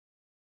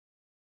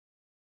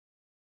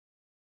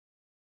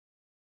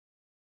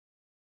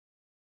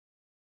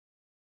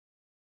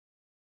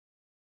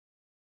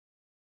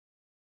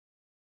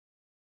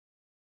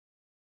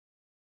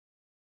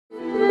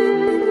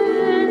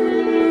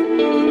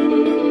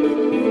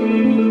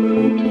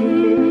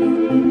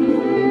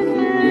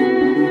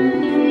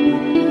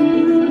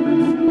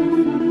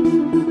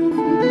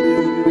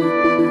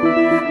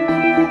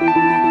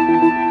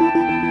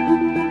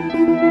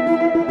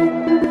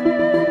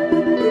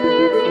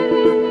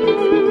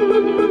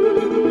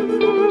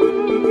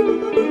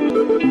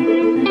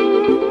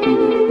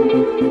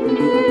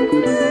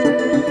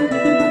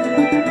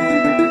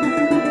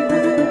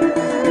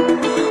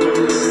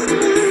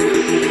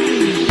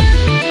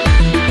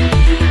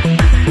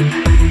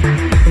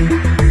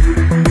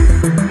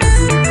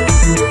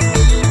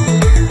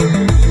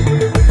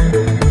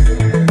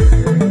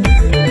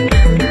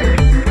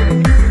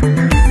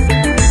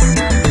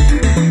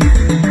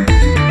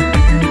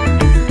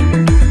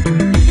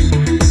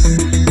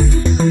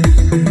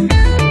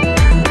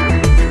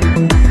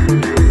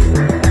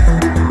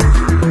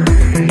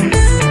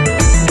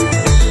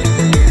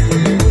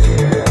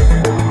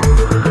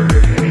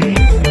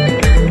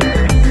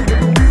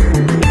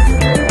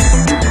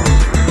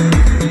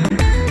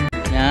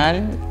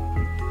ഞാൻ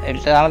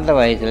 8ാമത്തെ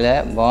വയസ്സിൽ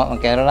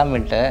കേരളം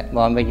വിട്ട്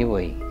ബോംബെക്ക്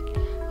പോയി.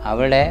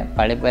 അവിടെ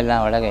പഠിപ്പെല്ലാം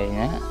അവിടെ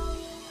കഴിഞ്ഞ്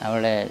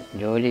അവിടെ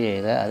ജോലി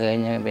ചെയ്ത് അത്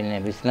കഴിഞ്ഞ് പിന്നെ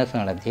ബിസിനസ്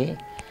നടത്തി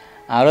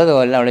 60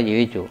 കൊല്ലം അവിടെ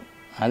ജീവിച്ചു.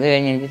 അത്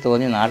കഴിഞ്ഞ് എനിക്ക്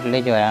തോന്നി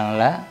നാട്ടിലേക്ക്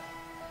വരാനുള്ള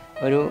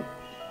ഒരു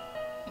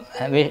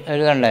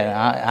ഇതുണ്ടായിരുന്നു,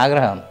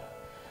 ആഗ്രഹം.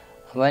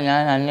 അപ്പോൾ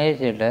ഞാൻ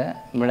അന്വേഷിച്ചിട്ട്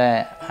ഇവിടെ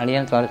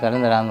അളിയൻ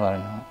സ്ഥലം തരാമെന്ന്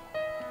പറഞ്ഞു.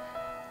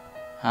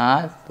 ആ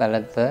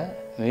സ്ഥലത്ത്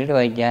വീട്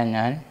വയ്ക്കാൻ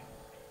ഞാൻ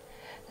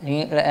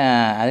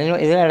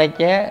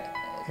ഇതിനിടയ്ക്ക്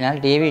ഞാൻ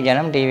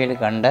ജനം ടി വിയിൽ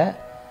കണ്ട്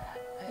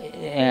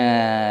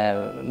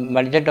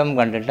ബഡ്ജറ്റും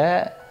കണ്ടിട്ട്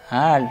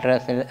ആ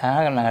അഡ്രസ്സിൽ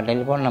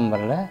ടെലിഫോൺ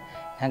നമ്പറിൽ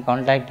ഞാൻ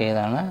കോൺടാക്റ്റ്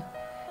ചെയ്താണ്.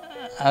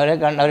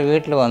 അവർ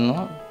വീട്ടിൽ വന്നു,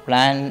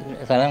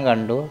 സ്ഥലം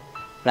കണ്ടു,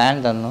 പ്ലാൻ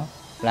തന്നു,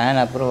 പ്ലാൻ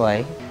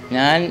അപ്രൂവായി.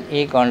 ഞാൻ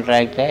ഈ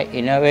contract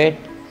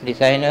innovate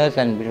designers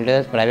and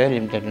builders private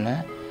ലിമിറ്റഡിന്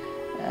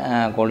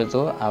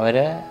കൊടുത്തു. അവർ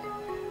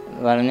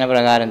പറഞ്ഞ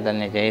പ്രകാരം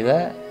തന്നെ ചെയ്ത്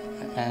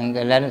ഞങ്ങൾക്ക്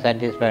എല്ലാവരും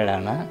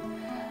സാറ്റിസ്ഫൈഡാണ്.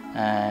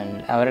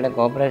 അവരുടെ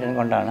കോപ്പറേഷൻ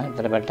കൊണ്ടാണ്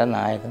ഇത്ര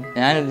പെട്ടെന്നായത്.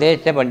 ഞാൻ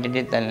ഉദ്ദേശിച്ച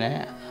ബഡ്ജറ്റിൽ തന്നെ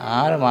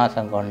 6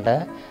 മാസം കൊണ്ട്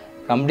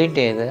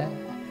കംപ്ലീറ്റ് ചെയ്ത്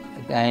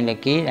അതിൻ്റെ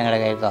കീ ഞങ്ങളുടെ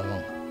കയ്യിൽ തന്നു.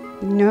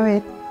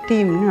 ഇന്നോവേറ്റ്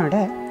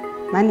ടീമിനോട്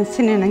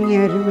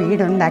മനസ്സിനിണങ്ങിയൊരു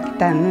വീടുണ്ടാക്കി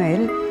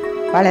തന്നതിൽ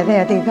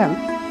വളരെയധികം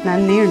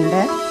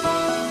നന്ദിയുണ്ട്.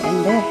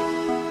 എൻ്റെ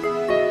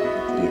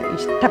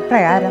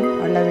ഇഷ്ടപ്രകാരം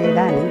ഉള്ള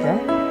വീടാണിത്.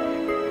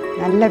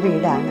 നല്ല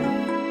വീടാണ്.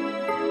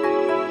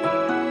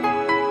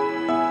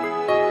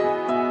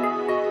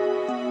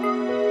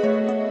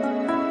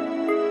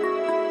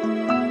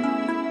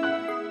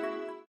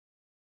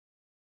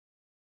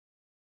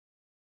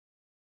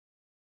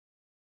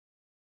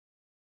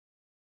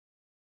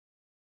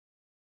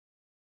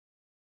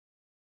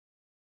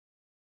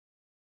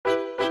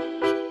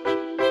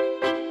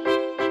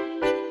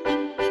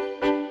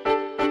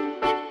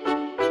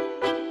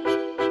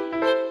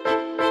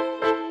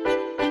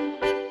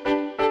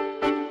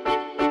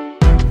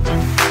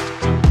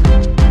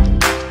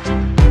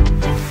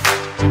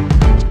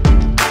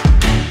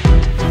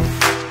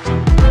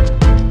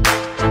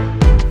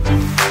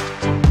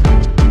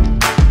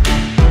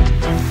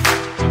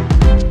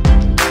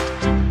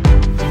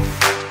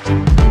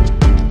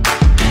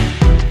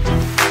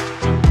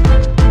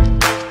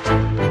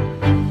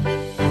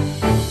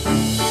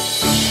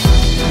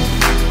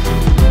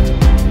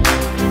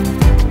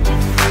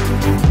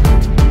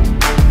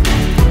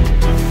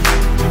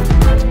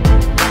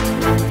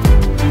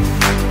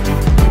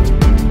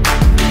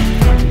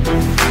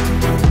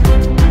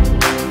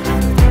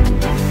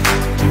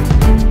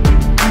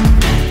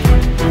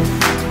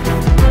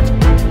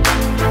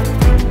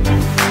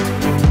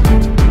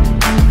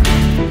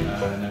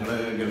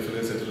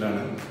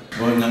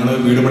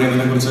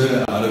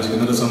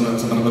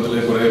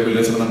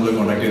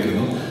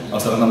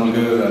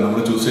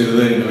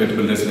 Innovate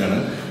Builders.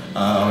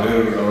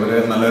 വളരെ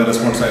നല്ല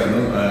റെസ്പോൺസ്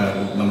ആയിരുന്നു.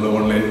 നമ്മൾ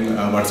ഓൺലൈൻ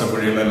വാട്സാപ്പ്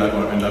വഴിയുള്ള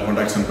എല്ലാ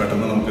കോൺടാക്ട്സും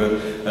പെട്ടെന്ന് നമുക്ക്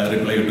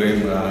റിപ്ലൈ കിട്ടുകയും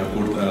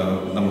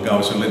നമുക്ക്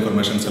ആവശ്യമുള്ള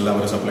ഇൻഫർമേഷൻസ് എല്ലാം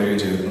അവർ സപ്ലൈ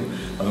ചെയ്യുകയും ചെയ്തിരുന്നു.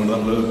 അതുകൊണ്ട്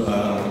നമ്മൾ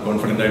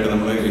കോൺഫിഡൻ്റ് ആയിട്ട്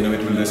നമ്മൾ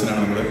ഇന്നോവേറ്റ്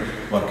ബിൽഡേഴ്സിനാണ് നമ്മൾ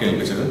വർക്ക്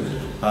ഏൽപ്പിച്ചത്.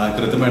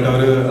 കൃത്യമായിട്ട്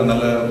അവർ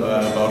നല്ല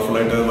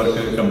പവർഫുള്ളായിട്ട്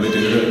വർക്ക്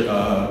കംപ്ലീറ്റ് ചെയ്ത്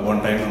ഓൺ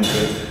ടൈം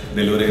നമുക്ക്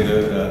ഡെലിവറി ചെയ്ത്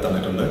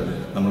തന്നിട്ടുണ്ട്.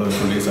 നമ്മൾ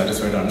ഫുള്ളി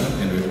സാറ്റിസ്ഫൈഡ് ആണ്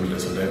ഇന്നോവേറ്റ്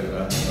ബിൽഡേഴ്സിൻ്റെ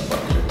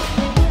വർക്കിൽ.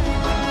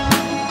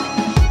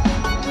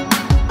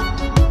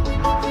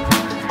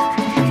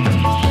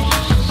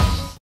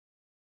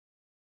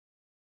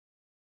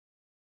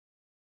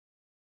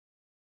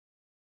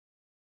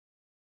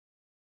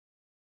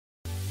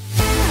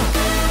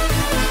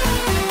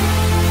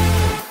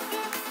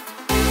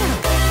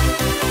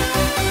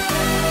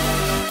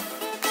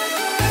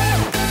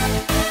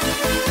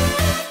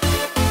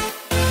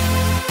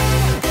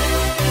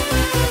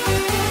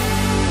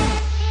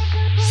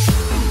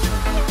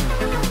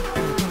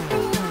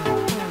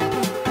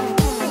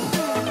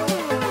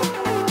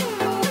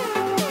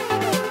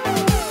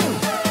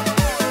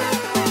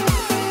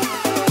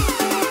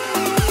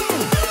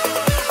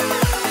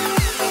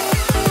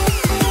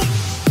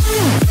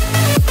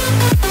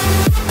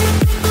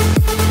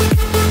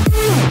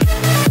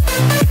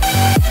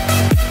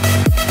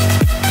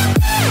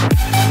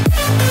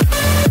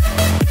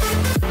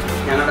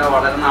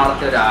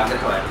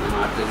 ആഗ്രഹമായിരുന്നു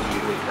നാട്ടിൽ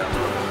വീട് വയ്ക്കുക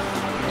എന്നുള്ളത്.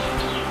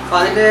 അപ്പോൾ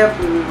അതിൻ്റെ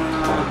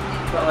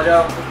ഓരോ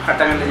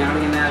ഘട്ടങ്ങളിൽ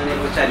ഞങ്ങളിങ്ങനെ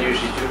അതിനെക്കുറിച്ച്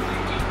അന്വേഷിച്ചു.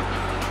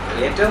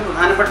 ഏറ്റവും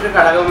പ്രധാനപ്പെട്ടൊരു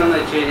ഘടകമെന്ന്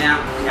വെച്ച് കഴിഞ്ഞാൽ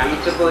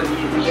ഞങ്ങൾക്കിപ്പോൾ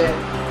ഇതിൻ്റെ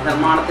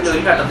നിർമ്മാണത്തിൽ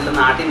ഒരു ഘട്ടത്തിൽ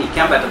നാട്ടിൽ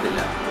നിൽക്കാൻ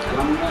പറ്റത്തില്ല.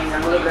 കാരണം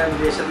ഞങ്ങളിവിടെ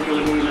വിദേശത്ത്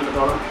ജോലി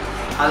ചെയ്യുന്നിടത്തോളം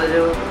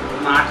അതൊരു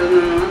നാട്ടിൽ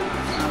നിന്ന്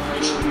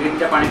ഒരു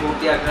വീടിൻ്റെ പണി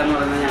പൂർത്തിയാക്കുക എന്ന്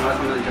പറയുന്നത് ഞങ്ങളെ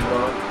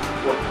സംബന്ധിച്ചിടത്തോളം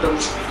ഒട്ടും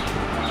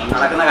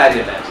നടക്കുന്ന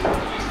കാര്യമല്ലായിരുന്നു.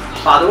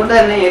 അപ്പോൾ അതുകൊണ്ട്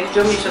തന്നെ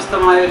ഏറ്റവും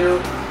വിശ്വസ്തമായൊരു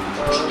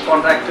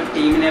കോൺട്രാക്ട്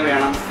ടീമിനെ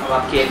വേണം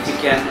വർക്ക്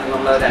ഏൽപ്പിക്കാൻ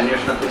എന്നുള്ള ഒരു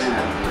അന്വേഷണത്തിന്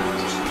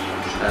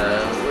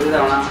ഒരു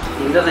തവണ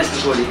ഇൻ്റർനെറ്റിൽ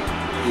കൂടി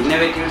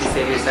ഇന്നോവേറ്റീവ്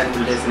ഡിസൈനേഴ്സ് ആൻഡ്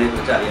ബിൽഡേഴ്സിനെ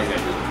കുറിച്ച് അറിയാൻ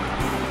കഴിഞ്ഞു.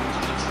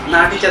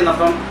 നാട്ടിൽ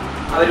ചെന്നപ്പം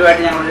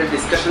അവരുമായിട്ട് ഞങ്ങളൊരു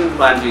ഡിസ്കഷൻ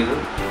പ്ലാൻ ചെയ്തു.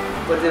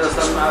 ഒരു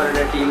ദിവസം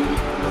അവരുടെ ടീം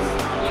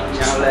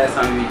ഞങ്ങളെ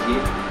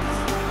സമീപിക്കുകയും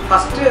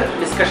ഫസ്റ്റ്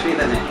ഡിസ്കഷനിൽ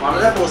തന്നെ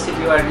വളരെ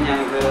പോസിറ്റീവായിട്ട്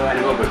ഞങ്ങൾക്ക്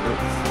അനുഭവപ്പെട്ടു.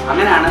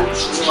 അങ്ങനെയാണ്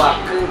ഈ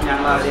വർക്ക്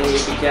ഞങ്ങൾ അവരെ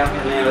ഏൽപ്പിക്കാം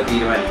എന്ന് ഞങ്ങൾ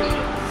തീരുമാനിക്കുന്നത്.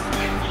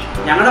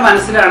 ഞങ്ങളുടെ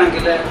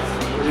മനസ്സിലാണെങ്കിൽ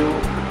ഒരു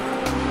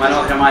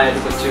മനോഹരമായ ഒരു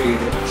കൊച്ചു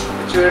വീട്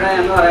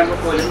എന്ന് പറയുമ്പോൾ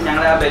പോലും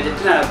ഞങ്ങളുടെ ആ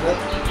ബജറ്റിനകത്ത്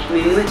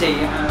നിന്ന്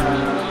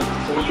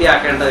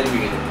പൂർത്തിയാക്കേണ്ട ഒരു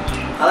വീട്,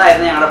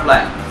 അതായിരുന്നു ഞങ്ങളുടെ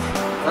പ്ലാൻ.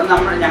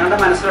 അപ്പം ഞങ്ങളുടെ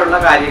മനസ്സിലുള്ള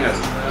കാര്യങ്ങൾ,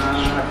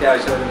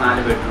 അത്യാവശ്യം ഒരു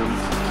 4 ബെഡ്റൂം,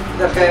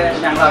 ഇതൊക്കെ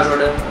ഞങ്ങൾ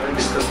അവരോട്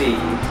ഡിസ്കസ്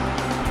ചെയ്യും.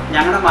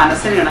 ഞങ്ങളുടെ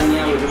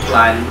മനസ്സിനിണങ്ങിയ ഒരു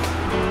പ്ലാനും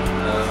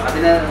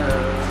അതിന്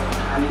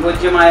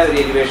അനുയോജ്യമായ ഒരു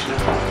എലിവേഷനും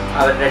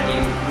അവരുടെ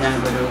ടീം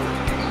ഞങ്ങൾക്കൊരു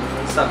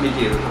സബ്മിറ്റ്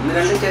ചെയ്തു.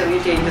 1-2 ചെറിയ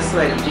ചേഞ്ചസ്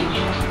വരുത്തി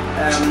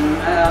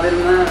അതിൽ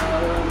നിന്ന്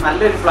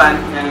നല്ലൊരു പ്ലാൻ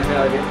ഞങ്ങൾക്ക്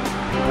അവർ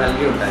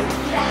നൽകിയുണ്ടായി.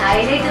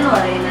 ഹൈലൈറ്റ് എന്ന്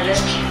പറയുന്നത്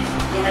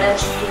ഞങ്ങളുടെ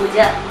പൂജ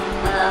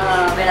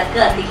വിളക്ക്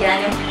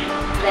കത്തിക്കാനും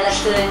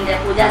വിളക്കിൻ്റെ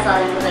പൂജാ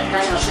സാധനങ്ങൾ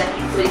വെക്കാനും ഒക്കെ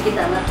ഒരുക്കി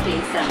തന്ന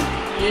സ്പേസാണ്.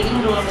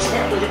 ലിവിംഗ് റൂമിൽ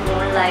ഒരു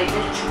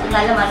കോണിലായിട്ട്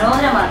നല്ല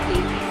മനോഹരമാക്കി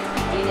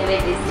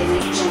ഇന്നോവേറ്റ്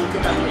ഡിസൈനേഴ്സ് ഞങ്ങൾക്ക്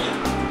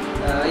തന്നിട്ടുണ്ട്.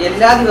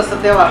 എല്ലാ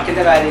ദിവസത്തെ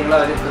വർക്കിൻ്റെ കാര്യങ്ങളും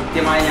അവർ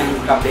കൃത്യമായി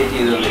ഞങ്ങൾക്ക് അപ്ഡേറ്റ്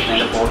ചെയ്ത് തന്നിട്ടുണ്ട്.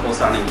 എൻ്റെ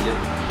ഫോട്ടോസ് ആണെങ്കിലും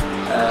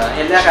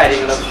എല്ലാ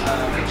കാര്യങ്ങളും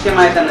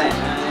കൃത്യമായി തന്നെ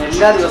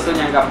എല്ലാ ദിവസവും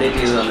ഞങ്ങൾക്ക് അപ്ഡേറ്റ്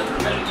ചെയ്ത്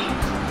തന്നിട്ടുണ്ടായിരുന്നു.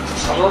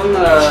 അപ്പം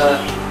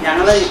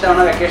ഞങ്ങൾ ഇത്തവണ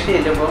വെക്കേഷൻ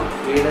ചെല്ലുമ്പോൾ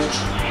വീട്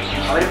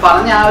അവർ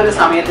പറഞ്ഞ ആ ഒരു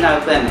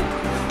സമയത്തിനകത്ത് തന്നെ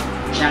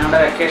ഞങ്ങളുടെ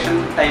വെക്കേഷൻ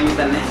ടൈമിൽ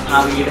തന്നെ ആ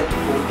വീട്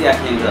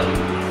പൂർത്തിയാക്കി ഞങ്ങൾക്ക് തന്നു.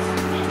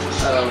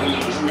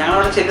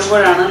 ഞങ്ങളവിടെ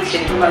ചെല്ലുമ്പോഴാണ്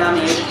ശരിക്കും പറഞ്ഞാൽ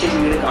നേരിട്ട്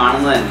വീട്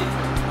കാണുന്നത് തന്നെ.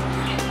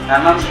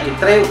 കാരണം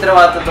ഇത്രയും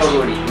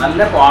ഉത്തരവാദിത്തത്തോടുകൂടി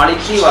നല്ല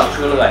ക്വാളിറ്റി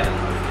വർക്കുകളായിരുന്നു.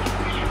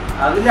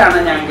 അതിലാണ്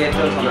ഞങ്ങൾക്ക്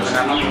ഏറ്റവും സന്തോഷം.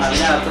 കാരണം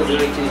അതിനകത്ത്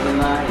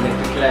ഉപയോഗിച്ചിരിക്കുന്ന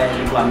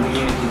ഇലക്ട്രിക്കലായാലും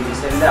പ്ലംബിംഗ്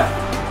മെറ്റീരിയൽസ് എല്ലാം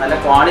നല്ല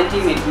ക്വാളിറ്റി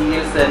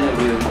മെറ്റീരിയൽസ് തന്നെ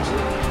ഉപയോഗിച്ച്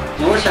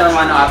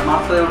 100%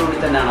 ആത്മാർത്ഥതയോടുകൂടി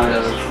തന്നെയാണ്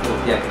അവരത്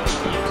പൂർത്തിയാക്കിയത്.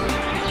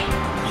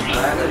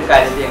 അതായത് ഒരു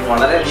കാര്യത്തിൽ ഞങ്ങൾക്ക്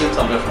വളരെയധികം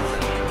സന്തോഷമുണ്ട്.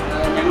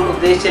 ഞങ്ങൾ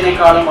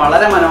ഉദ്ദേശിച്ചതിനേക്കാളും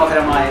വളരെ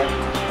മനോഹരമായ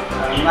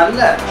നല്ല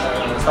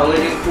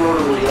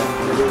സൗകര്യങ്ങളോടുകൂടിയ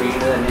ഒരു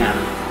വീട്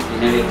തന്നെയാണ്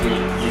ഇന്നോവേറ്റീവ്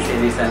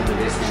ഡിസൈനേഴ്സ് ആൻഡ്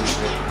ബിൽഡേഴ്സ്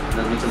ഞങ്ങൾക്ക്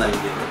നിർമ്മിച്ച്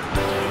നൽകിയത്.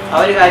 ആ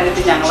ഒരു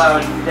കാര്യത്തിൽ ഞങ്ങൾ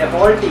അവരുടെ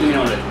ഹോൾ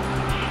ടീമിനോട്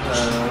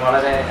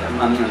വളരെ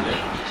നന്ദിയുണ്ട്.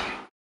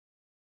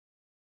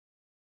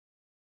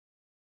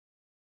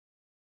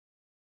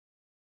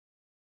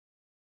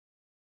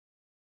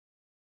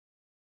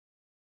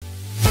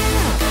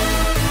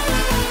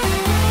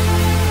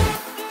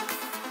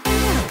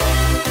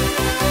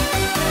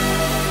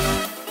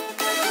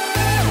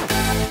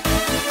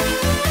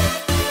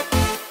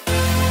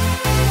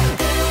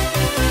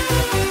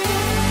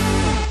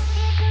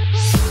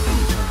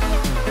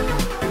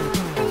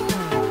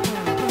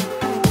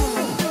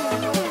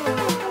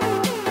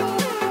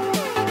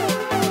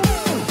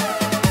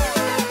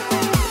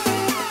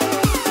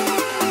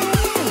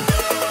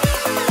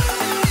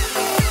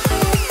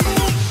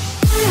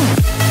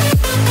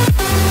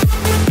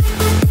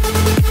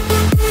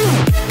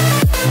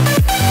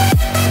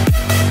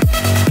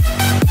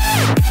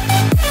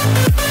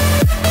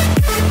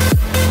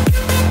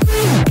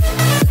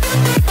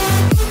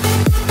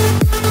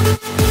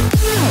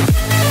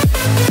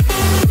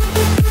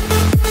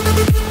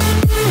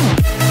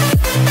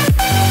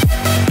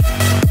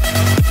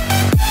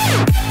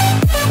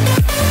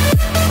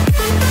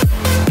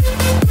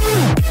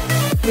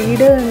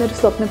 വീട് എന്നൊരു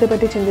സ്വപ്നത്തെ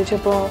പറ്റി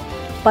ചിന്തിച്ചപ്പോൾ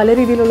പല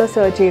രീതിയിലുള്ള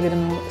സെർച്ച്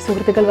ചെയ്തിരുന്നു,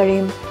 സുഹൃത്തുക്കൾ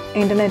വഴിയും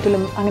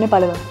ഇൻ്റർനെറ്റിലും അങ്ങനെ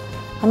പലതും.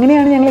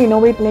 അങ്ങനെയാണ് ഞങ്ങൾ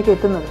ഇന്നോവേറ്റിലേക്ക്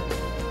എത്തുന്നത്.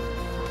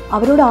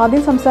 അവരോട്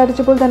ആദ്യം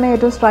സംസാരിച്ചപ്പോൾ തന്നെ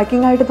ഏറ്റവും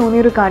സ്ട്രൈക്കിംഗ് ആയിട്ട്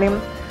തോന്നിയൊരു കാര്യം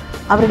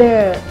അവരുടെ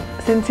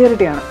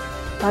സിൻസിയറിറ്റിയാണ്.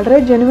 വളരെ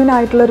ജെനുവിൻ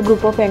ആയിട്ടുള്ളൊരു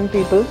ഗ്രൂപ്പ് ഓഫ് യങ്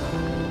പീപ്പിൾ,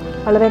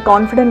 വളരെ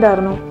കോൺഫിഡൻ്റ്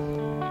ആയിരുന്നു.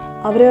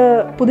 അവർ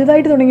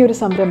പുതിയതായിട്ട് തുടങ്ങിയ ഒരു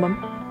സംരംഭം,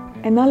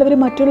 എന്നാൽ അവർ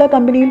മറ്റുള്ള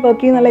കമ്പനിയിൽ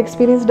വർക്ക് ചെയ്യുന്ന നല്ല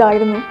എക്സ്പീരിയൻസ്ഡ്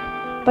ആയിരുന്നു.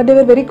 But they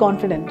were very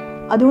confident.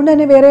 അതുകൊണ്ട്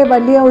തന്നെ വേറെ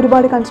വലിയ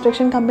ഒരുപാട്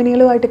കൺസ്ട്രക്ഷൻ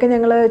കമ്പനികളുമായിട്ടൊക്കെ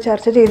ഞങ്ങൾ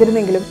ചർച്ച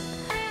ചെയ്തിരുന്നെങ്കിലും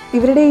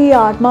ഇവരുടെ ഈ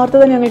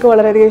ആത്മാർത്ഥത ഞങ്ങൾക്ക്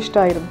വളരെയധികം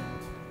ഇഷ്ടമായിരുന്നു.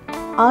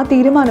 ആ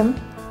തീരുമാനം,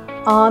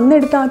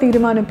 അന്നെടുത്ത ആ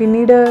തീരുമാനം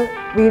പിന്നീട്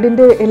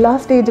വീടിൻ്റെ എല്ലാ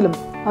സ്റ്റേജിലും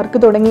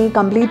വർക്ക് തുടങ്ങി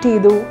കംപ്ലീറ്റ്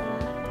ചെയ്തു.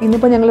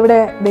 ഇന്നിപ്പോൾ ഞങ്ങളിവിടെ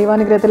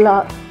ദൈവാനുഗ്രഹത്തിൽ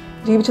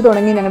ജീവിച്ചു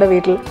തുടങ്ങി ഞങ്ങളുടെ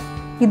വീട്ടിൽ.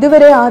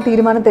 ഇതുവരെ ആ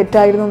തീരുമാനം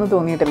തെറ്റായിരുന്നു എന്ന്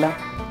തോന്നിയിട്ടില്ല.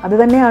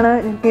 അതുതന്നെയാണ്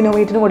ഞങ്ങൾക്ക്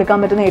ഇന്നോവേറ്റിന് കൊടുക്കാൻ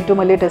പറ്റുന്ന ഏറ്റവും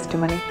വലിയ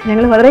ടെസ്റ്റിമണി.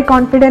 ഞങ്ങൾ വളരെ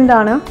കോൺഫിഡൻ്റ്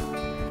ആണ്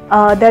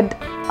ദാറ്റ്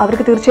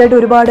അവർക്ക് തീർച്ചയായിട്ടും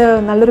ഒരുപാട്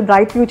നല്ലൊരു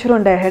ബ്രൈറ്റ്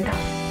ഫ്യൂച്ചറുണ്ട് അഹെഡ്.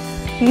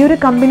 ഈ ഒരു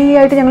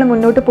കമ്പനിയായിട്ട് ഞങ്ങൾ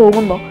മുന്നോട്ട്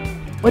പോകുമ്പോൾ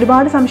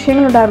ഒരുപാട്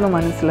സംശയങ്ങളുണ്ടായിരുന്നു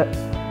മനസ്സിൽ.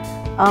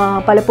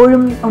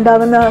 പലപ്പോഴും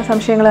ഉണ്ടാകുന്ന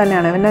സംശയങ്ങൾ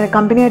തന്നെയാണ്. പിന്നെ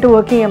കമ്പനിയായിട്ട്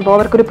വർക്ക് ചെയ്യുമ്പോൾ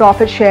അവർക്കൊരു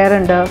പ്രോഫിറ്റ് ഷെയർ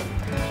ഉണ്ട്.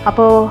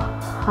 അപ്പോൾ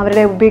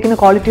അവരുടെ ഉപയോഗിക്കുന്ന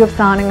ക്വാളിറ്റി ഓഫ്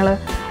സാധനങ്ങൾ,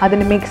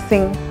 അതിൻ്റെ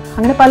മിക്സിങ്,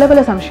 അങ്ങനെ പല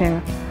പല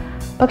സംശയങ്ങൾ.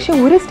 പക്ഷേ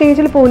ഒരു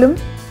സ്റ്റേജിൽ പോലും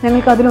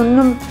ഞങ്ങൾക്ക്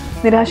അതിലൊന്നും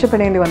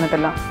നിരാശപ്പെടേണ്ടി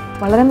വന്നിട്ടില്ല.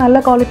 വളരെ നല്ല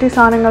ക്വാളിറ്റി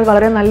സാധനങ്ങൾ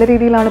വളരെ നല്ല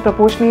രീതിയിലാണ്,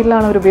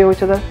 പ്രൊപ്പോർഷനേറ്റിലാണ് അവർ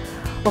ഉപയോഗിച്ചത്.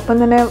 ഒപ്പം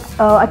തന്നെ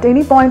അറ്റ്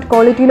എനി പോയിൻറ്റ്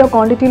ക്വാളിറ്റിയിലോ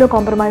ക്വാണ്ടിറ്റിയിലോ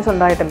കോംപ്രമൈസ്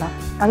ഉണ്ടായിട്ടില്ല.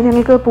 അത്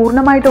ഞങ്ങൾക്ക്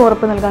പൂർണ്ണമായിട്ട്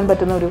ഉറപ്പ് നൽകാൻ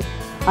പറ്റുന്ന ഒരു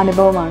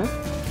അനുഭവമാണ്.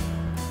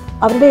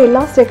 അവരുടെ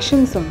എല്ലാ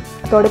സെക്ഷൻസും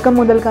തുടക്കം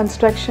മുതൽ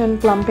കൺസ്ട്രക്ഷൻ,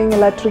 പ്ലംബിംഗ്,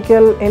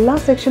 ഇലക്ട്രിക്കൽ എല്ലാ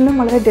സെക്ഷനിലും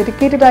വളരെ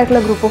ഡെഡിക്കേറ്റഡ്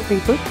ആയിട്ടുള്ള group of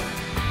people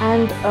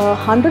and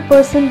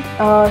 100%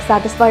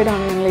 satisfied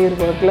ആണ് ഞങ്ങൾ ഈ ഒരു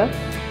വർക്കിൽ.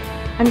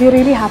 And we are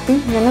really happy.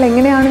 ഞങ്ങൾ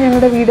എങ്ങനെയാണ്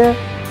ഞങ്ങളുടെ വീട്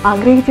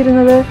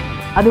ആഗ്രഹിച്ചിരുന്നത്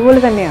അതുപോലെ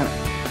തന്നെയാണ്.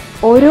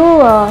 ഓരോ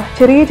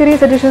ചെറിയ ചെറിയ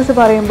സജഷൻസ്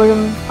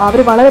പറയുമ്പോഴും അവർ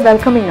വളരെ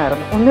വെൽക്കമിങ്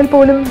ആയിരുന്നു. ഒന്നിൽ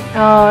പോലും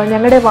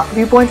ഞങ്ങളുടെ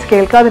view points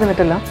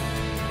കേൾക്കാതിരുന്നിട്ടില്ല.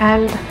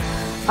 And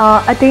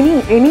at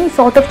any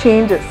sort of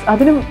changes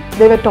അതിനും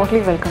ദേ വർ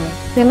ടോട്ടലി വെൽക്കമിങ്.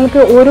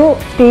 ഞങ്ങൾക്ക് ഓരോ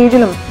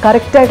സ്റ്റേജിലും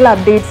കറക്റ്റായിട്ടുള്ള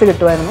അപ്ഡേറ്റ്സ്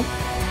കിട്ടുമായിരുന്നു.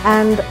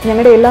 ആൻഡ്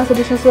ഞങ്ങളുടെ എല്ലാ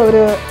സജഷൻസും അവർ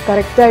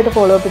കറക്റ്റായിട്ട്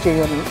ഫോളോ അപ്പ്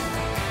ചെയ്യുമായിരുന്നു.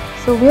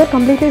 So we are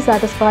completely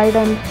satisfied.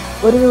 And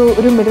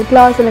ഒരു മിഡിൽ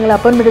ക്ലാസ് അല്ലെങ്കിൽ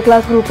അപ്പർ മിഡിൽ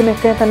ക്ലാസ്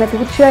ഗ്രൂപ്പിനൊക്കെ തന്നെ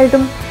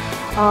തീർച്ചയായിട്ടും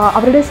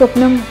അവരുടെ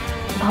സ്വപ്നം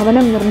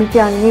ഭവനം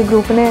നിർമ്മിക്കാൻ ഈ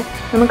ഗ്രൂപ്പിനെ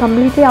നമ്മൾ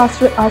കംപ്ലീറ്റ്ലി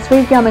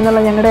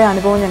ആശ്രയിക്കാമെന്നുള്ള ഞങ്ങളുടെ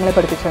അനുഭവം ഞങ്ങളെ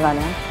പഠിപ്പിച്ച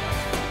കാലമാണ്.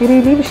 V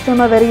really wish them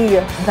a very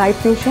bright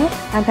future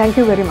and thank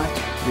you very much.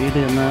 വീട്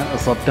എന്ന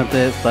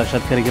സ്വപ്നത്തെ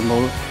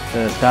സാക്ഷാത്കരിക്കുമ്പോൾ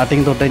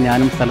സ്റ്റാർട്ടിങ് തൊട്ടേ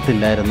ഞാനും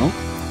സ്ഥലത്തില്ലായിരുന്നു.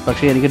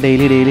 പക്ഷേ എനിക്ക്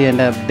ഡെയിലി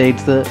എൻ്റെ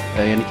അപ്ഡേറ്റ്സ്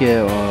എനിക്ക്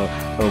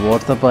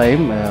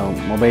വാട്സപ്പായും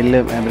മൊബൈലിൽ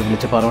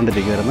വിളിച്ച്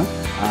പറഞ്ഞുകൊണ്ടിരിക്കുമായിരുന്നു.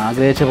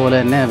 ആഗ്രഹിച്ച പോലെ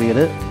തന്നെ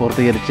വീട്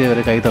പൂർത്തീകരിച്ച്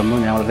ഒരു കൈ തന്നു.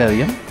 ഞാൻ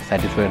വളരെയധികം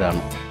സാറ്റിസ്ഫൈഡ്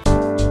ആണ്.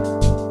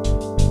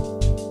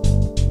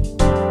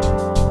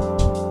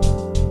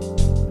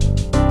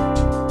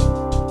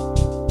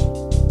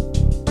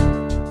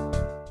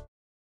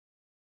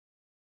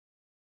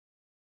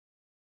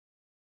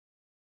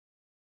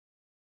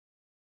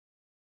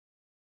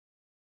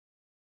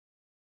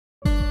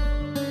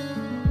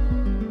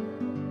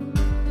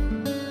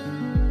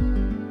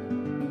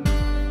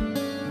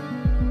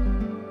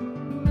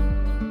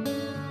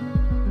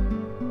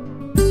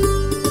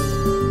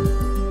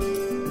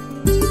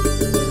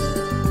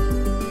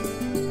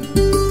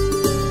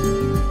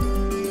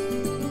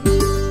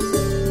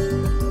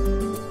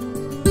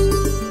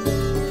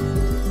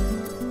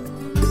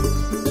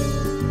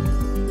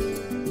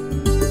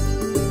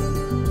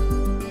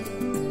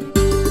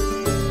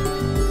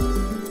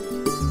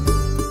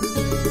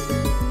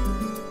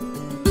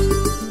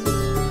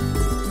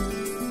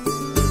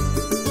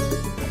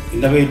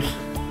 ഇന്നോവേറ്റ്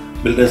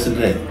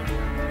ബിൽഡേഴ്സിൻ്റെ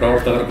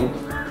പ്രവർത്തകർക്കും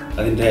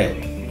അതിൻ്റെ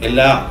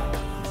എല്ലാ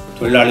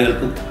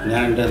തൊഴിലാളികൾക്കും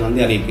ഞാൻ എൻ്റെ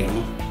നന്ദി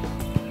അറിയിക്കുകയാണ്.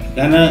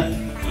 ഞാൻ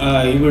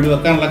ഈ വീട്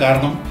വെക്കാനുള്ള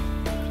കാരണം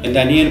എൻ്റെ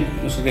അനിയൻ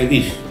മിസ്റ്റർ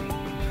രതീഷ്,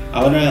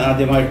 അവന്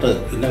ആദ്യമായിട്ട്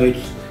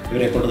ഇന്നോവേറ്റ്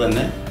ഇവരെ കൊണ്ട്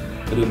തന്നെ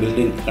ഒരു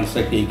ബിൽഡിംഗ്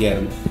കൺസ്ട്രക്ട്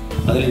ചെയ്യുകയായിരുന്നു.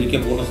 അതിലെനിക്ക്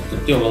പൂർണ്ണ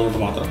തൃപ്തിയുള്ളതുകൊണ്ട്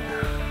മാത്രം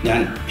ഞാൻ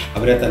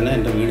അവരെ തന്നെ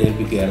എൻ്റെ വീട്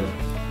ഏൽപ്പിക്കുകയായിരുന്നു.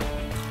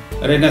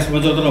 എന്നെ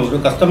സംബന്ധിച്ചിടത്തോളം ഒരു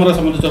കസ്റ്റമറെ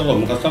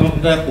സംബന്ധിച്ചിടത്തോളം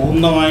കസ്റ്റമറിൻ്റെ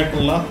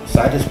പൂർണ്ണമായിട്ടുള്ള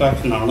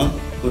സാറ്റിസ്ഫാക്ഷനാണ്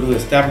ഒരു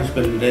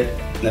എസ്റ്റാബ്ലിഷ്മെൻറ്റിൻ്റെ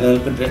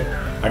നിലനിൽപ്പിൻ്റെ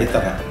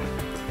അടിത്തറ.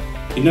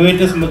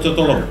 ഇന്നോവേറ്റിനെ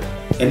സംബന്ധിച്ചിടത്തോളം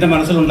എൻ്റെ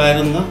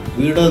മനസ്സിലുണ്ടായിരുന്ന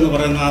വീട് എന്ന്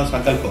പറയുന്ന ആ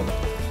സങ്കല്പം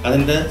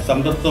അതിൻ്റെ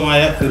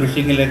സംതൃപ്തമായ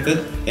ഫിനിഷിങ്ങിലേക്ക്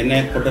എന്നെ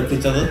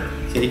കൊണ്ടെത്തിച്ചത്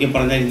ശരിക്കും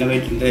പറഞ്ഞാൽ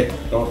ഇന്നോവേറ്റിൻ്റെ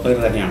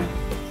പ്രവർത്തകർ തന്നെയാണ്.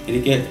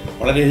 എനിക്ക്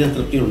വളരെയധികം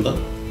തൃപ്തിയുണ്ട്.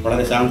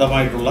 വളരെ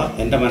ശാന്തമായിട്ടുള്ള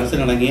എൻ്റെ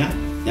മനസ്സിനിണങ്ങിയ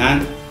ഞാൻ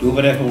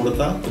രൂപരേഖ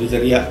കൊടുത്ത ഒരു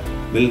ചെറിയ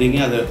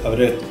ബിൽഡിങ് അത്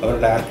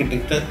അവരുടെ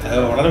ആർക്കിടെക്റ്റ്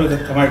വളരെ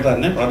വിദഗ്ധമായിട്ട്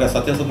തന്നെ വളരെ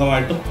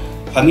സത്യസന്ധമായിട്ടും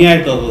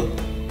ഭംഗിയായിട്ടും അത്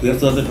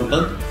തീർത്തു തന്നിട്ടുണ്ട്.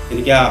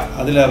 എനിക്ക്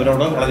അതിൽ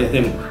അവരോട്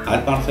വളരെയധികം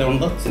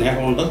ആത്മാർത്ഥതയുണ്ട്,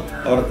 സ്നേഹമുണ്ട്.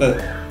 അവർക്ക്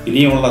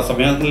ഇനിയുമുള്ള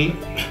സമയങ്ങളിൽ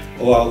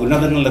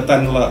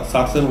ഉന്നതങ്ങളിലെത്താനുള്ള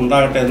സാധ്യതകൾ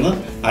ഉണ്ടാകട്ടെ എന്ന്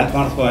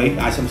ആത്മാർത്ഥമായി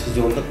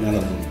ആശംസിച്ചുകൊണ്ട് ഞാൻ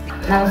നിർത്തുന്നു.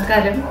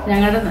 നമസ്കാരം.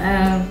 ഞങ്ങളുടെ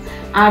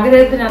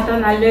ആഗ്രഹത്തിനത്ര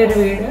നല്ലൊരു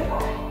വീട്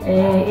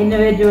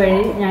ഇന്നോവേറ്റ്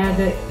വഴി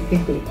ഞങ്ങൾക്ക്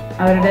കിട്ടി.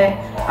 അവരുടെ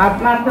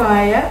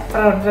ആത്മാർത്ഥമായ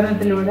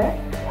പ്രവർത്തനത്തിലൂടെ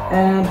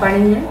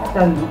പണിഞ്ഞ്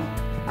തന്നു.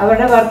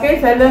 അവരുടെ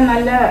വർക്കേഴ്സ് എല്ലാം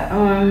നല്ല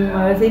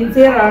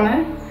സിൻസിയറാണ്.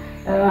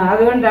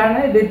 അതുകൊണ്ടാണ്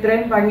ഇത്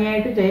ഇത്രയും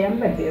ഭംഗിയായിട്ട് ചെയ്യാൻ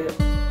പറ്റിയത്.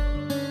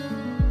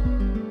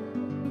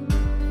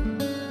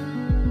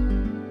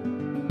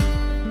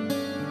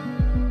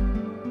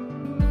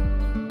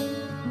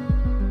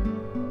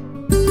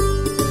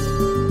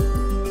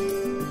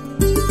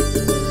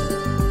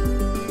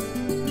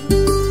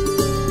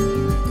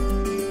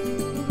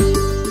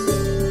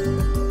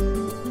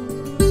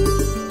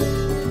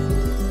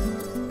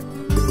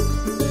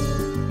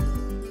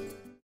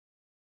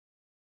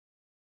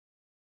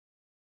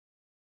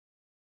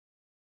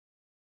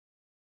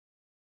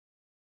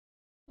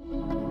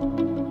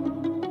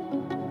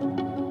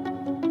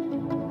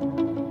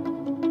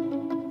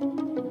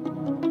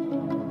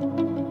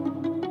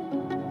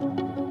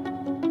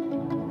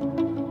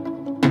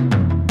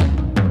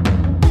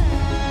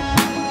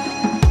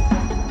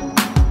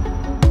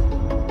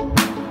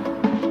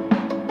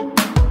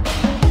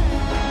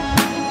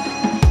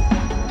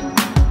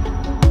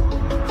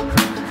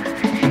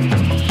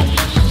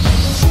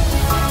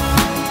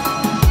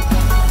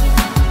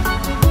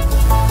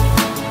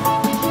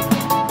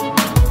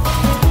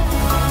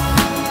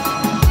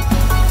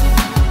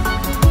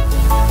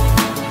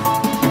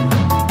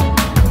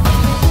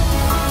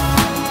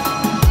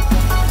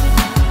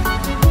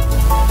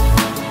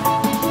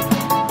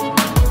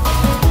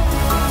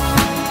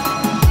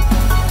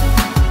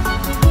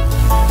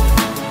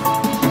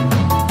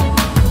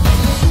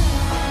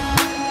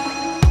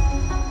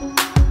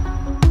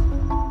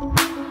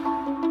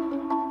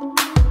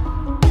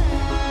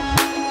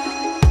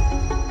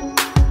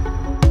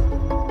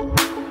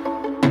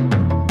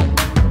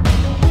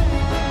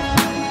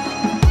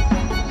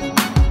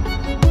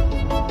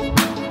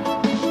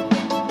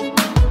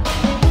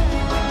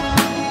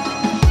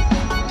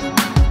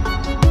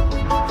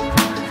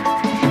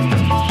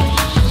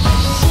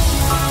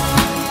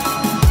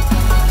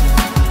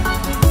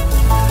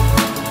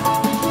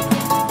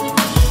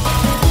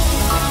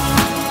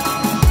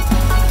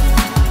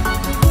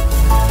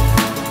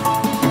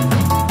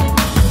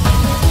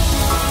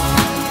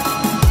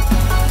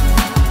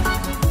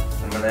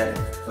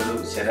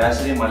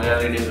 ശരാശരി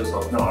മലയാളിയുടെ ഒരു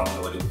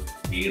സ്വപ്നമാണല്ലോ ഒരു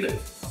വീട്.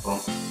 അപ്പം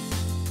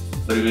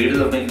ഒരു വീട്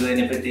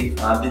നിർമ്മിക്കുന്നതിനെ പറ്റി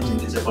ആദ്യം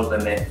ചിന്തിച്ചപ്പോൾ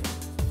തന്നെ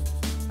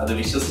അത്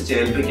വിശ്വസിച്ച്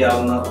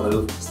ഏൽപ്പിക്കാവുന്ന ഒരു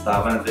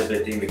സ്ഥാപനത്തെ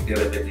പറ്റിയും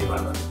വ്യക്തികളെ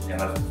പറ്റിയുമാണ്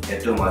ഞങ്ങൾ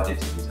ഏറ്റവും ആദ്യം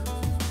ചിന്തിച്ചത്.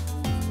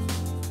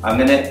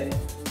 അങ്ങനെ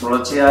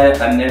തുടർച്ചയായ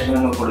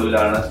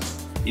അന്വേഷണങ്ങൾക്കൊടുവിലാണ്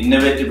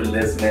ഇന്നോവേറ്റ്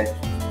ബിൽഡേഴ്സിനെ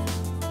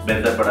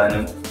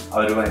ബന്ധപ്പെടാനും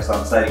അവരുമായി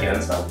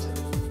സംസാരിക്കാനും സാധിച്ചത്.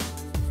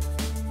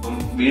 അപ്പം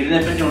വീടിനെ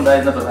പറ്റി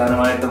ഉണ്ടായിരുന്ന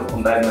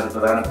ഒരു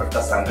പ്രധാനപ്പെട്ട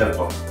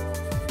സങ്കല്പം,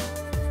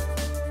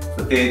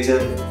 പ്രത്യേകിച്ച്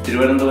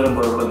തിരുവനന്തപുരം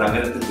പോലുള്ള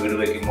നഗരത്തിൽ വീട്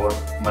വയ്ക്കുമ്പോൾ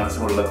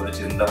മനസ്സിലുള്ള ഒരു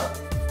ചിന്ത,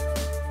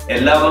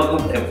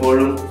 എല്ലാവർക്കും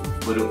എപ്പോഴും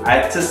ഒരു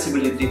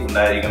ആക്സസിബിലിറ്റി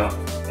ഉണ്ടായിരിക്കണം,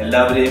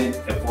 എല്ലാവരെയും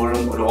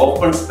എപ്പോഴും ഒരു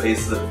ഓപ്പൺ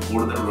സ്പേസ്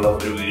കൂടുതലുള്ള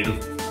ഒരു വീടും,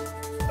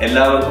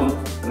 എല്ലാവർക്കും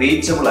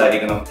റീച്ചബിൾ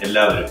ആയിരിക്കണം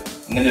എല്ലാവരും.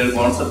 അങ്ങനെ ഒരു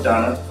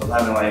കോൺസെപ്റ്റാണ്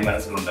പ്രധാനമായും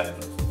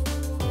മനസ്സിലുണ്ടായിരുന്നത്.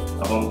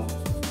 അപ്പം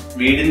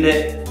വീടിന്റെ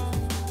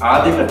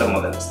ആദ്യഘട്ടം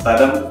മുതൽ,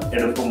 സ്ഥലം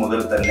എടുപ്പ്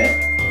മുതൽ തന്നെ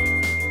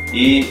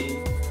ഈ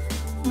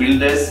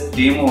ബിൽഡേഴ്സ്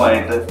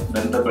ടീമുമായിട്ട്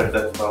ബന്ധപ്പെട്ട്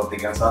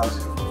പ്രവർത്തിക്കാൻ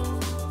സാധിച്ചിട്ടുണ്ട്.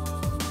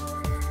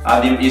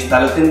 ആദ്യം ഈ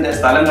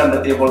സ്ഥലം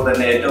കണ്ടെത്തിയപ്പോൾ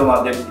തന്നെ ഏറ്റവും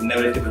ആദ്യം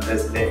ഇന്നോവേറ്റ്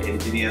ബിൽഡേഴ്സിലെ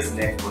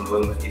എഞ്ചിനീയേഴ്സിനെ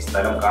കൊണ്ടുവന്ന് ഈ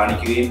സ്ഥലം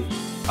കാണിക്കുകയും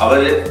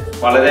അവര്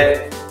വളരെ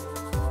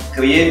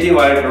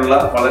ക്രിയേറ്റീവായിട്ടുള്ള,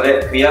 വളരെ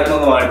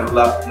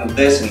ക്രിയാത്മകമായിട്ടുള്ള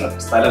നിർദ്ദേശങ്ങൾ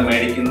സ്ഥലം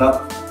മേടിക്കുന്ന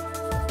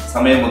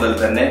സമയം മുതൽ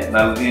തന്നെ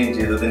നൽകുകയും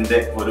ചെയ്തതിന്റെ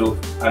ഒരു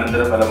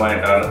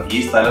അനന്തരഫലമായിട്ടാണ് ഈ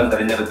സ്ഥലം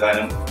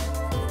തിരഞ്ഞെടുക്കാനും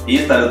ഈ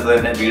സ്ഥലത്ത്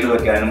തന്നെ വീട്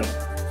വയ്ക്കാനും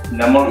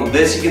നമ്മൾ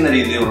ഉദ്ദേശിക്കുന്ന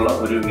രീതിയിലുള്ള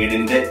ഒരു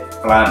വീടിന്റെ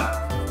പ്ലാൻ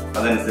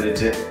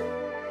അതനുസരിച്ച്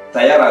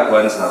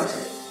തയ്യാറാക്കുവാനും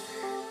സാധിച്ചത്.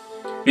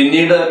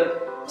 പിന്നീട്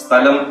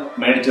സ്ഥലം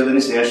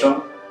മേടിച്ചതിന് ശേഷം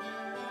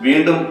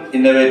വീണ്ടും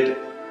ഇന്നോവേറ്റ്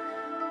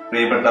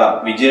പ്രിയപ്പെട്ട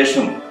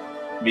വിജേഷും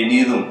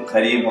വിനീതും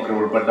ഹരിയും ഒക്കെ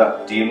ഉൾപ്പെട്ട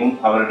ടീമും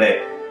അവരുടെ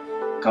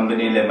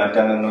കമ്പനിയിലെ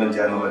മറ്റംഗങ്ങളും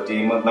ചേർന്നുള്ള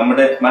ടീം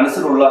നമ്മുടെ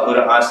മനസ്സിലുള്ള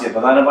ഒരു ആശയം,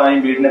 പ്രധാനമായും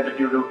വീടിനെ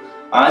പറ്റിയൊരു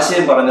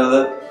ആശയം പറഞ്ഞത്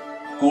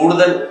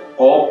കൂടുതൽ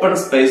ഓപ്പൺ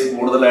സ്പേസ്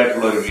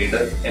കൂടുതലായിട്ടുള്ള ഒരു വീട്,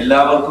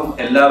 എല്ലാവർക്കും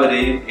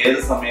എല്ലാവരെയും ഏത്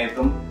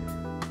സമയത്തും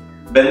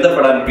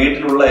ബന്ധപ്പെടാൻ,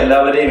 വീട്ടിലുള്ള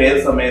എല്ലാവരെയും ഏത്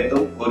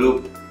സമയത്തും ഒരു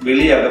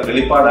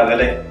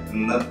വെളിപ്പാടകലെ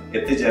നിന്ന്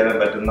എത്തിച്ചേരാൻ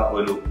പറ്റുന്ന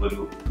ഒരു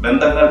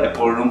ബന്ധങ്ങൾ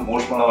എപ്പോഴും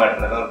ഊഷ്മളമായിട്ട്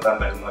നിലനിർത്താൻ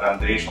പറ്റുന്ന ഒരു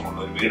അന്തരീക്ഷമുള്ള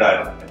ഒരു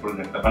വീടായിരുന്നു എപ്പോഴും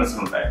ഞങ്ങളുടെ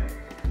മനസ്സിലുണ്ടായിരുന്നു.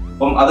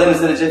 അപ്പം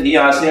അതനുസരിച്ച് ഈ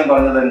ആശയം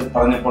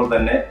പറഞ്ഞപ്പോൾ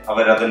തന്നെ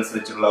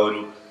അവരതനുസരിച്ചുള്ള ഒരു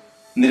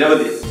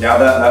നിരവധി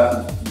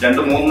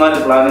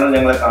 2-3-4 പ്ലാനുകൾ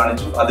ഞങ്ങളെ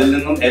കാണിച്ചു. അതിൽ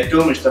നിന്നും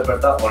ഏറ്റവും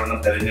ഇഷ്ടപ്പെട്ട ഒരെണ്ണം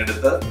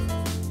തിരഞ്ഞെടുത്ത്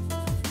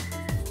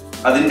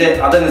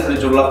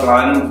അതനുസരിച്ചുള്ള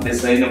പ്ലാനും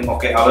ഡിസൈനും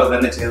ഒക്കെ അവർ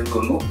തന്നെ ചെയ്തു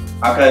തന്നു.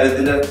 ആ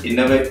കാര്യത്തിൽ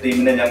ഇന്നോവേറ്റ്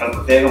ടീമിനെ ഞങ്ങൾ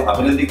പ്രത്യേകം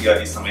അഭിനന്ദിക്കുക.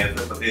 ഈ സമയത്ത്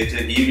പ്രത്യേകിച്ച്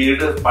ഈ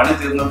വീട് പണി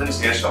തീർന്നതിന്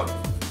ശേഷം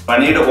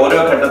പണിയുടെ ഓരോ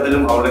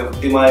ഘട്ടത്തിലും അവരുടെ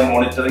കൃത്യമായ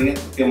മോണിറ്ററിങ്,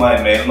 കൃത്യമായ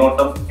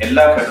മേൽനോട്ടം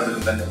എല്ലാ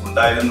ഘട്ടത്തിലും തന്നെ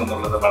ഉണ്ടായിരുന്നു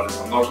എന്നുള്ളത് വളരെ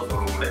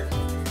സന്തോഷത്തോടുകൂടി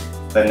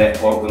തന്നെ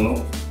ഓർക്കുന്നു.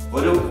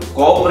 ഒരു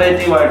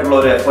കോഓപ്പറേറ്റീവ് ആയിട്ടുള്ള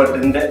ഒരു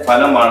എഫേർട്ടിന്റെ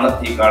ഫലമാണ്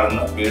ഈ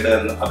കാണുന്ന വീട്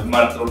എന്ന്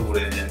അഭിമാനത്തോടു കൂടി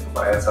ഞങ്ങൾക്ക്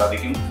പറയാൻ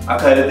സാധിക്കും.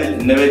 അക്കാര്യത്തിൽ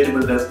ഇന്നോവേറ്റ്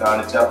ബിൽഡേഴ്സ്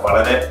കാണിച്ച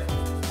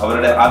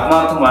അവരുടെ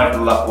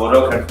ആത്മാർത്ഥമായിട്ടുള്ള ഓരോ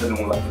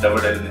ഘട്ടത്തിലുമുള്ള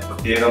ഇടപെടലിന്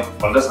പ്രത്യേകം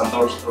വളരെ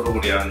സന്തോഷത്തോടു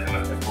കൂടിയാണ്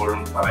ഞങ്ങൾ എപ്പോഴും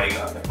പറയുക.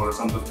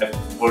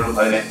 എപ്പോഴും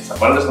അതിനെ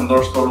വളരെ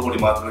സന്തോഷത്തോടു കൂടി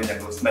മാത്രമേ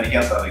ഞങ്ങൾ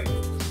സ്മരിക്കാൻ സാധിക്കൂ.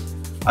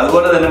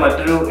 അതുപോലെ തന്നെ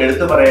മറ്റൊരു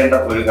എടുത്തു പറയേണ്ട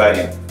ഒരു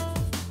കാര്യം,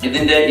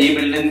 ഈ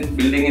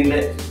ബിൽഡിങ്ങിന്റെ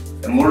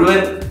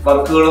മുഴുവൻ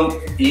വർക്കുകളും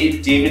ഈ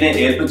ടീമിനെ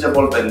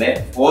ഏൽപ്പിച്ചപ്പോൾ തന്നെ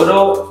ഓരോ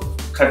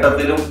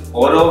ഘട്ടത്തിലും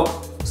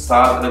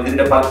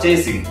ഇതിന്റെ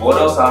പർച്ചേസിങ്,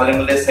 ഓരോ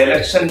സാധനങ്ങളുടെ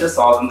സെലക്ഷന്റെ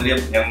സ്വാതന്ത്ര്യം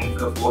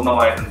ഞങ്ങൾക്ക്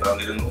പൂർണ്ണമായിട്ടും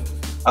തന്നിരുന്നു.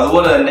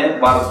 അതുപോലെ തന്നെ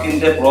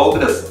വർക്കിന്റെ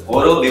പ്രോഗ്രസ്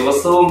ഓരോ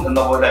ദിവസവും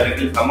എന്ന പോലെ,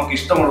 അല്ലെങ്കിൽ നമുക്ക്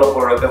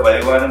ഇഷ്ടമുള്ളപ്പോഴൊക്കെ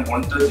വരുവാനും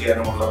മോണിറ്റർ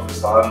ചെയ്യാനുമുള്ള ഒരു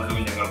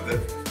സ്വാതന്ത്ര്യവും ഞങ്ങൾക്ക്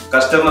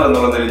കസ്റ്റമർ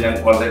എന്നുള്ള നിലയിൽ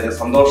ഞങ്ങൾക്ക് വളരെ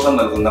സന്തോഷം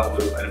നൽകുന്ന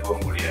ഒരു അനുഭവം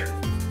കൂടിയായിരുന്നു.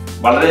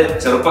 വളരെ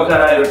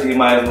ചെറുപ്പക്കാരായ ഒരു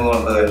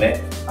ടീമായിരുന്നതുകൊണ്ട് തന്നെ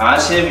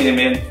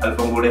ആശയവിനിമയം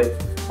അല്പം കൂടി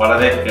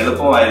വളരെ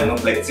എളുപ്പമായിരുന്നു,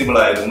 ഫ്ലെക്സിബിൾ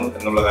ആയിരുന്നു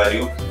എന്നുള്ള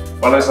കാര്യവും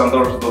വളരെ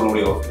സന്തോഷത്തോടു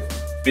കൂടി ഓർത്തു.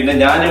 പിന്നെ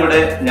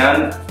ഞാൻ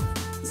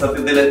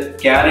സത്യത്തില്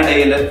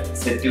കാനഡയില്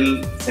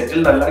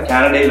സെറ്റിൽഡല്ല,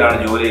 കാനഡയിലാണ്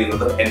ജോലി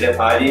ചെയ്യുന്നത്. എന്റെ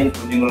ഭാര്യയും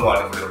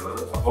കുഞ്ഞുങ്ങളുമാണ് ഇവിടെ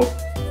ഉള്ളത്. അപ്പം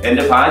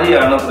എന്റെ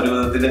ഭാര്യയാണ് ഒരു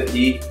വിധത്തിൽ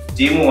ഈ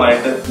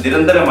ടീമുമായിട്ട്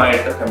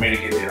നിരന്തരമായിട്ട്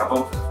കമ്മ്യൂണിക്കേറ്റ് ചെയ്യുന്നത്.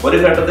 അപ്പം ഒരു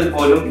ഘട്ടത്തിൽ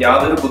പോലും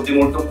യാതൊരു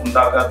ബുദ്ധിമുട്ടും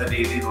ഉണ്ടാക്കാത്ത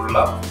രീതിയിലുള്ള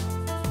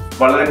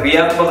വളരെ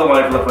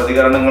ക്രിയാത്മകമായിട്ടുള്ള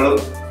പ്രതികരണങ്ങളും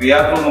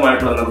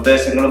ക്രിയാത്മകമായിട്ടുള്ള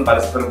നിർദ്ദേശങ്ങളും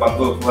പരസ്പരം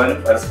പങ്കുവെക്കുവാനും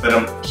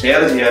പരസ്പരം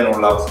ഷെയർ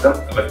ചെയ്യാനുമുള്ള അവസരം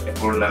അവർ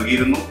എപ്പോഴും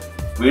നൽകിയിരുന്നു.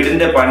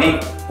 വീടിന്റെ പണി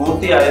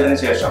പൂർത്തിയായതിനു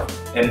ശേഷം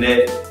എന്റെ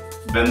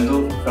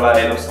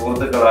ബന്ധുക്കളായാലും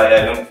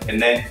സുഹൃത്തുക്കളായാലും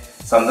എന്നെ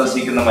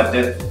സന്ദർശിക്കുന്ന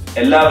മറ്റ്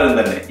എല്ലാവരും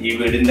തന്നെ ഈ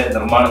വീടിന്റെ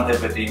നിർമ്മാണത്തെ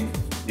പറ്റിയും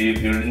ഈ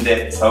വീടിന്റെ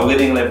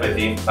സൗകര്യങ്ങളെ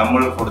പറ്റിയും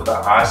നമ്മൾ കൊടുത്ത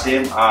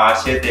ആശയം, ആ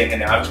ആശയത്തെ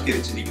എങ്ങനെ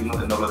ആവിഷ്കരിച്ചിരിക്കുന്നു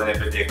എന്നുള്ളതിനെ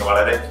പറ്റിയൊക്കെ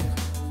വളരെ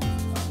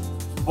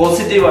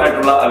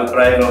പോസിറ്റീവായിട്ടുള്ള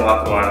അഭിപ്രായങ്ങൾ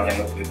മാത്രമാണ്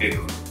ഞങ്ങൾക്ക്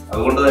കിട്ടിയിട്ടുള്ളത്.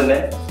 അതുകൊണ്ട് തന്നെ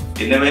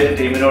ഇന്നോവേറ്റ്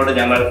ടീമിനോട്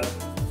ഞങ്ങൾ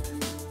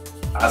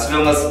as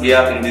long as we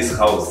are in this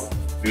house,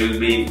 we will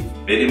be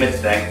very much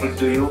thankful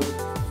to you.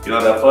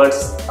 Your efforts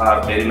are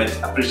very much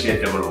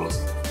appreciable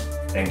also.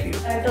 Thank you.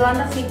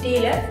 Trivandrum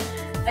സിറ്റിയിൽ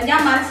ഞാൻ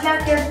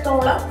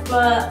മനസ്സിലാക്കിയിടത്തോളം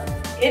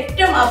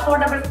ഏറ്റവും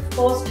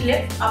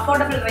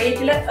അഫോർഡബിൾ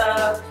റേറ്റിൽ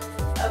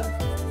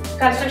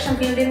കൺസ്ട്രക്ഷൻ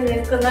ഫീൽഡിൽ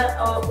നിൽക്കുന്ന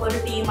ഒരു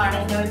ടീമാണ്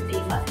ഇന്നോവേറ്റ്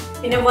ടീം.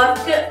 പിന്നെ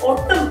വർക്ക്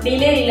ഒട്ടും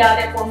ഡിലേ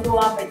ഇല്ലാതെ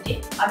കൊണ്ടുപോകാൻ പറ്റി.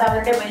 അത്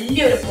അവരുടെ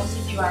വലിയൊരു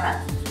പോസിറ്റീവാണ്.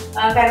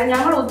 കാരണം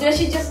ഞങ്ങൾ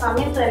ഉദ്ദേശിച്ച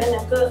സമയത്ത് തന്നെ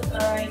ഞങ്ങൾക്ക്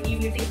ഈ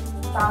വീട്ടിൽ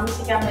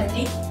താമസിക്കാൻ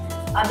പറ്റി.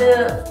 അത്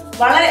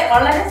വളരെ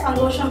വളരെ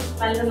സന്തോഷം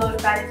നൽകുന്ന ഒരു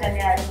കാര്യം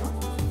തന്നെയായിരുന്നു.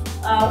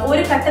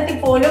 ഒരു ഘട്ടത്തിൽ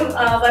പോലും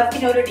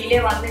വർക്കിന് ഒരു ഡിലേ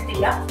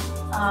വന്നിട്ടില്ല.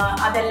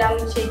 അതെല്ലാം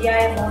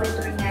ശരിയായ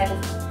മോണിറ്ററിംഗ്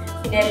ആയിരുന്നു.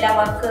 പിന്നെ എല്ലാ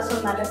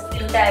വർക്കേഴ്സും നല്ല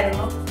സ്കിൽഡ്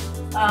ആയിരുന്നു.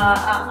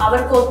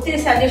 അവർക്ക് ഒത്തിരി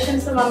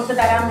സജഷൻസ് നമുക്ക്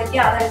തരാൻ പറ്റി.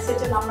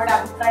 അതനുസരിച്ച് നമ്മുടെ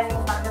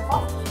അഭിപ്രായങ്ങൾ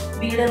പറഞ്ഞപ്പോൾ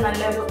വീട്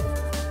നല്ലൊരു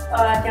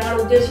ഞങ്ങൾ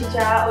ഉദ്ദേശിച്ച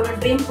ഒരു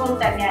ഡ്രീം ഹോം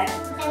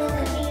തന്നെയായിരുന്നു.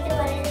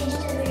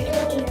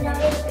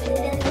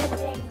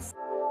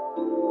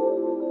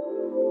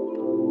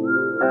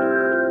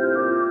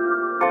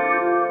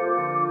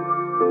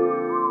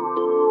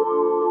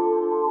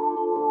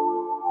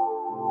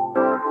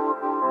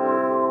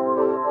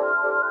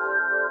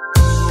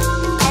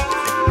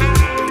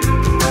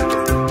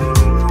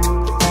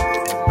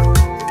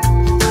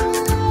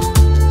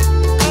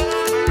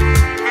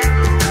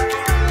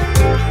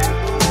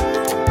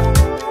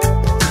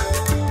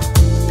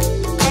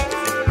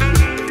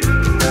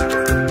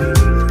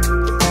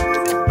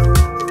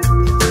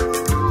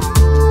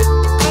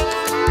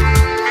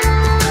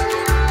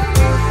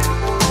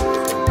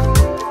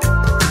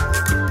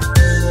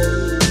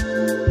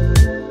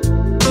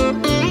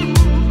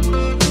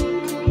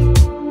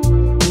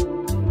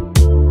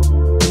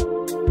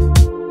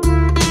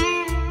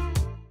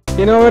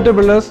 Innovate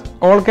builders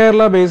all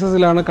Kerala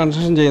ബേസിസിലാണ്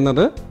construction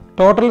ചെയ്യുന്നത്.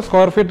 ടോട്ടൽ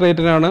സ്ക്വയർ ഫീറ്റ്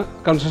റേറ്റിനാണ്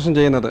കൺസ്ട്രക്ഷൻ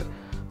ചെയ്യുന്നത്.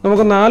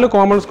 നമുക്ക് 4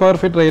 കോമൺ സ്ക്വയർ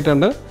ഫീറ്റ് റേറ്റ്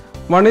ഉണ്ട്.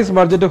 1 is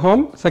budget home,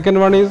 2nd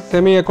 1 is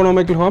semi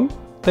economical home,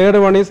 3rd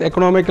 1 is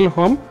economical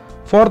home,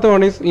 4th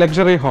 1 is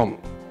luxury home.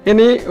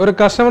 ഇനി ഒരു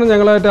കസ്റ്റമർ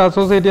ഞങ്ങളായിട്ട്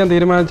അസോസിയേറ്റ് ചെയ്യാൻ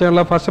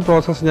തീരുമാനിച്ചുള്ള first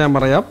process ഞാൻ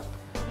പറയാം.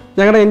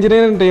 ഞങ്ങളുടെ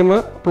എഞ്ചിനീയറിംഗ് ടീം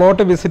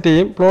പ്ലോട്ട് വിസിറ്റ്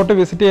ചെയ്യും. പ്ലോട്ട്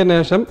വിസിറ്റ് ചെയ്തതിനു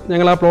ശേഷം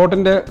ഞങ്ങൾ ആ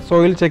പ്ലോട്ടിൻ്റെ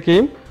സോയിൽ ചെക്ക്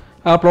ചെയ്യും.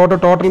 ആ പ്ലോട്ട്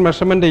ടോട്ടൽ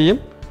മെഷർമെൻറ്റ് ചെയ്യും.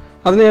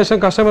 അതിനുശേഷം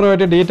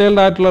കസ്റ്റമറുമായിട്ട് ഡീറ്റെയിൽഡ്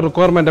ആയിട്ടുള്ള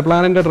റിക്വയർമെൻറ്റ്,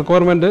 പ്ലാനിൻ്റെ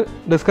റിക്വയർമെൻറ്റ്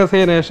ഡിസ്കസ്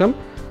ചെയ്തതിനു ശേഷം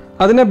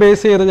അതിനെ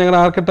ബേസ് ചെയ്ത് ഞങ്ങളുടെ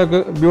ആർക്കിടെക്ട്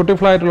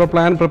ബ്യൂട്ടിഫുൾ ആയിട്ടുള്ള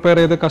പ്ലാൻ പ്രിപ്പയർ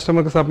ചെയ്ത്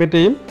കസ്റ്റമർക്ക് സബ്മിറ്റ്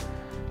ചെയ്യും.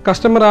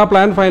 കസ്റ്റമർ ആ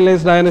പ്ലാൻ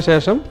ഫൈനലൈസ്ഡ് ആയതിനു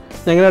ശേഷം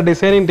ഞങ്ങളുടെ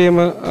ഡിസൈനിങ് ടീം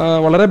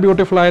വളരെ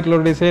ബ്യൂട്ടിഫുൾ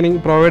ആയിട്ടുള്ള ഡിസൈനിങ്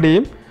പ്രൊവൈഡ്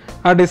ചെയ്യും.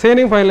 ആ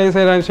ഡിസൈനിങ് ഫൈനലൈസ്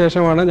ചെയ്തതിനു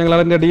ശേഷമാണ് ഞങ്ങൾ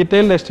അതിൻ്റെ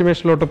ഡീറ്റെയിൽഡ്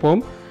എസ്റ്റിമേഷനിലോട്ട് പോകും.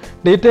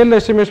 ഡീറ്റെയിൽഡ്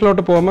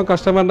എസ്റ്റിമേഷനിലോട്ട് പോകുമ്പോൾ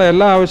കസ്റ്റമറിൻ്റെ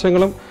എല്ലാ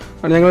ആവശ്യങ്ങളും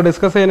ഞങ്ങൾ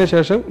ഡിസ്കസ് ചെയ്തതിനു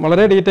ശേഷം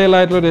വളരെ ഡീറ്റെയിൽ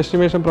ആയിട്ടുള്ളൊരു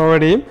എസ്റ്റിമേഷൻ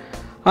പ്രൊവൈഡ് ചെയ്യും.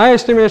 ആ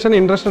എസ്റ്റിമേഷൻ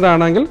ഇൻട്രസ്റ്റഡ്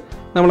ആണെങ്കിൽ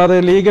നമ്മളത്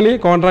ലീഗലി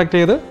കോൺട്രാക്ട്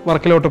ചെയ്ത്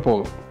വർക്കിലോട്ട്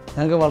പോകും.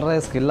 ഞങ്ങൾക്ക് വളരെ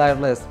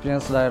സ്കില്ലായിട്ടുള്ള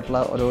എക്സ്പീരിയൻസ്ഡ് ആയിട്ടുള്ള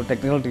ഒരു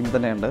ടെക്നിക്കൽ ടീം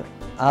തന്നെയുണ്ട്.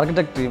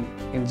 Architect team,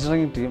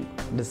 engineering team,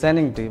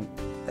 designing team,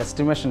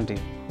 estimation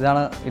team,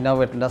 ഇതാണ്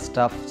ഇന്നോവേറ്റിൻ്റെ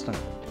സ്റ്റാഫ്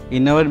സ്ട്രെങ്ത്.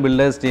 ഇന്നോവേറ്റ്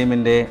ബിൽഡേഴ്സ്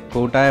ടീമിൻ്റെ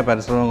കൂട്ടായ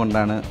പരിശ്രമം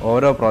കൊണ്ടാണ്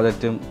ഓരോ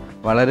പ്രോജക്റ്റും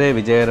വളരെ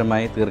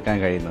വിജയകരമായി തീർക്കാൻ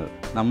കഴിയുന്നത്.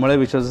 നമ്മളെ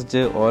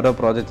വിശ്വസിച്ച് ഓരോ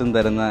പ്രോജക്റ്റും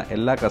തരുന്ന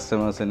എല്ലാ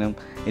കസ്റ്റമേഴ്സിനും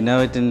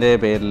ഇന്നോവേറ്റിൻ്റെ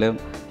പേരിലും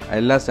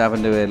എല്ലാ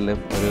സ്റ്റാഫിൻ്റെ പേരിലും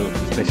ഒരു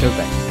സ്പെഷ്യൽ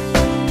താങ്ക്സ്.